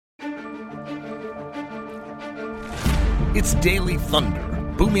It's Daily Thunder,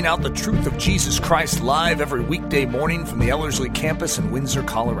 booming out the truth of Jesus Christ live every weekday morning from the Ellerslie campus in Windsor,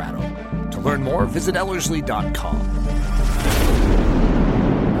 Colorado. To learn more, visit Ellerslie.com.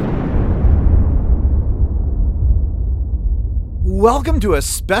 Welcome to a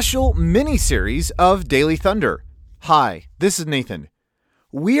special mini-series of Daily Thunder. Hi, this is Nathan.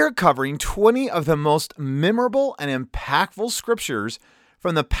 We are covering 20 of the most memorable and impactful scriptures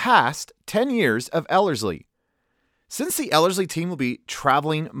from the past 10 years of Ellerslie. Since the Ellerslie team will be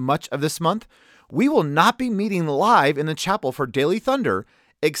traveling much of this month, we will not be meeting live in the chapel for Daily Thunder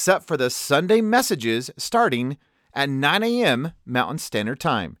except for the Sunday messages starting at 9 a.m. Mountain Standard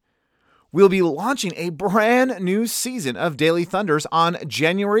Time. We'll be launching a brand new season of Daily Thunders on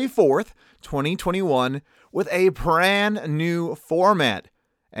January 4th, 2021 with a brand new format.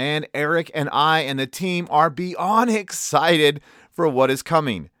 And Eric and I and the team are beyond excited for what is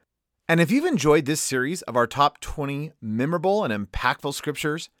coming. And if you've enjoyed this series of our top 20 memorable and impactful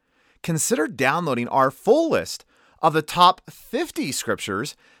scriptures, consider downloading our full list of the top 50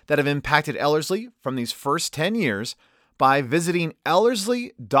 scriptures that have impacted Ellerslie from these first 10 years by visiting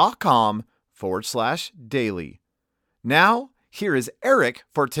Ellerslie.com/daily. Now, here is Eric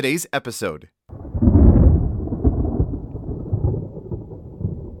for today's episode.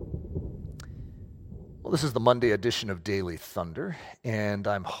 This is the Monday edition of Daily Thunder, and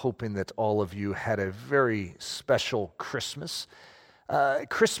I'm hoping that all of you had a very special Christmas.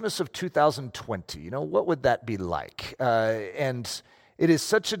 Christmas of 2020, what would that be like? And it is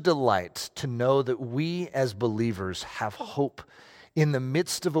such a delight to know that we as believers have hope in the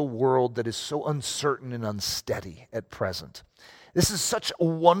midst of a world that is so uncertain and unsteady at present. This is such a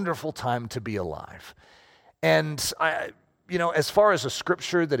wonderful time to be alive. And as far as a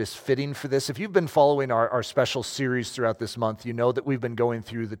scripture that is fitting for this, if you've been following our special series throughout this month, you know that we've been going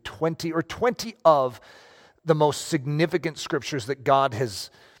through the 20 of the most significant scriptures that God has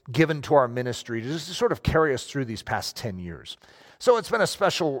given to our ministry to just sort of carry us through these past 10 years. So it's been a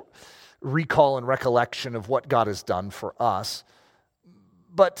special recall and recollection of what God has done for us.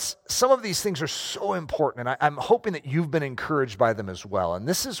 But some of these things are so important, and I'm hoping that you've been encouraged by them as well. And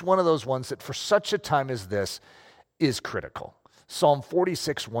this is one of those ones that for such a time as this, is critical. Psalm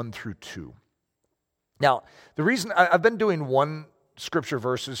 46, 1 through 2. Now, the reason I've been doing one scripture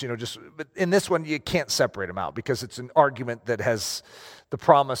verses, but in this one, you can't separate them out because it's an argument that has the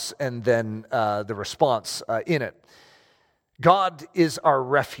promise and then the response in it. God is our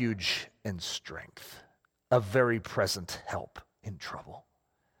refuge and strength, a very present help in trouble.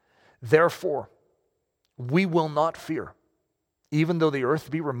 Therefore, we will not fear, even though the earth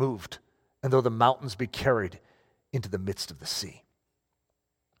be removed and though the mountains be carried into the midst of the sea.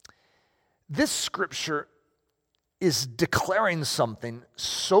 This scripture is declaring something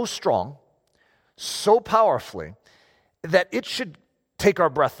so strong, so powerfully, that it should take our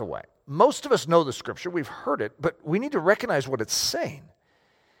breath away. Most of us know the scripture, we've heard it, but we need to recognize what it's saying.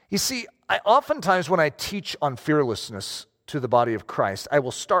 You see, oftentimes when I teach on fearlessness to the body of Christ, I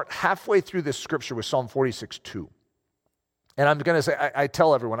will start halfway through this scripture with Psalm 46, 2. And I'm going to say, I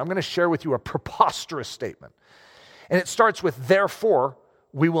tell everyone, I'm going to share with you a preposterous statement. And it starts with, therefore,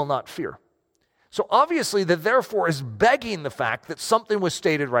 we will not fear. So obviously, the therefore is begging the fact that something was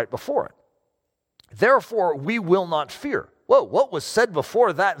stated right before it. Therefore, we will not fear. Whoa, what was said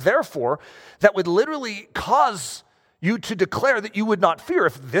before that, therefore, that would literally cause you to declare that you would not fear?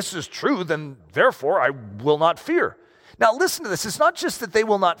 If this is true, then therefore, I will not fear. Now, listen to this. It's not just that they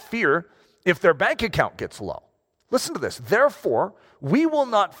will not fear if their bank account gets low. Listen to this. Therefore, we will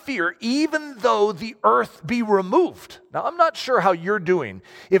not fear even though the earth be removed. Now, I'm not sure how you're doing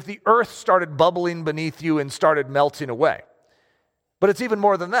if the earth started bubbling beneath you and started melting away. But it's even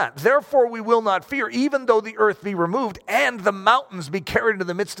more than that. Therefore, we will not fear even though the earth be removed and the mountains be carried into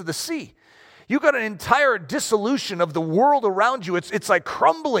the midst of the sea. You've got an entire dissolution of the world around you. It's like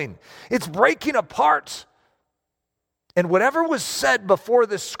crumbling. It's breaking apart. And whatever was said before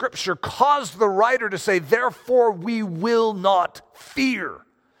this scripture caused the writer to say, therefore we will not fear,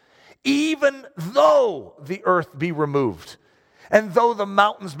 even though the earth be removed, and though the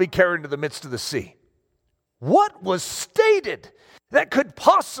mountains be carried into the midst of the sea. What was stated that could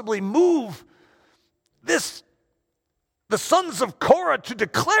possibly move the sons of Korah to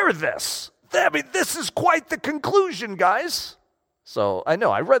declare this? I mean, this is quite the conclusion, guys. So I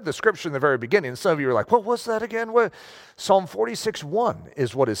know, I read the scripture in the very beginning. Some of you are like, what was that again? Psalm 46, 1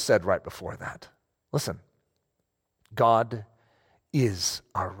 is what is said right before that. Listen, God is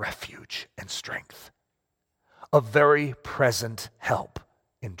our refuge and strength, a very present help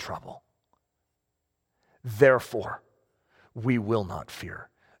in trouble. Therefore, we will not fear,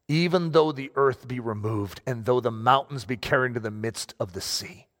 even though the earth be removed, and though the mountains be carried into the midst of the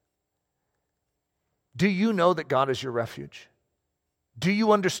sea. Do you know that God is your refuge? Do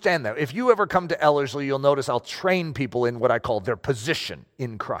you understand that? If you ever come to Ellerslie, you'll notice I'll train people in what I call their position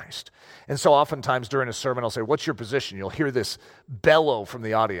in Christ. And so oftentimes during a sermon, I'll say, what's your position? You'll hear this bellow from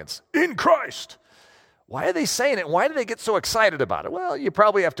the audience, in Christ. Why are they saying it? Why do they get so excited about it? Well, you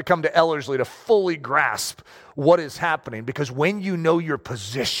probably have to come to Ellerslie to fully grasp what is happening, because when you know your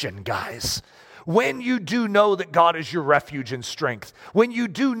position, guys, when you do know that God is your refuge and strength, when you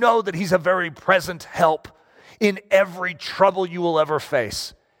do know that He's a very present help in every trouble you will ever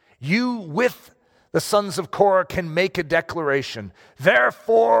face, you with the sons of Korah can make a declaration.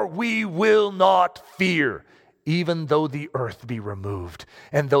 Therefore we will not fear, even though the earth be removed,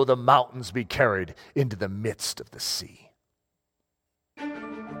 and though the mountains be carried into the midst of the sea.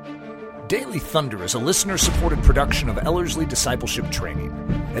 Daily Thunder is a listener-supported production of Ellerslie Discipleship Training.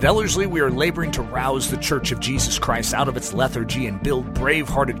 At Ellerslie, we are laboring to rouse the Church of Jesus Christ out of its lethargy and build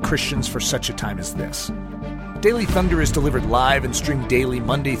brave-hearted Christians for such a time as this. Daily Thunder is delivered live and streamed daily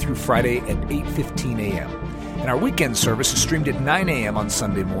Monday through Friday at 8:15 a.m. And our weekend service is streamed at 9 a.m. on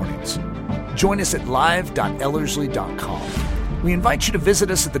Sunday mornings. Join us at live.ellerslie.com. We invite you to visit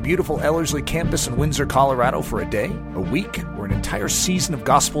us at the beautiful Ellerslie campus in Windsor, Colorado for a day, a week, or an entire season of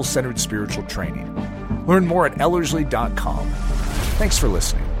gospel-centered spiritual training. Learn more at ellerslie.com. Thanks for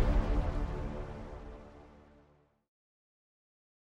listening.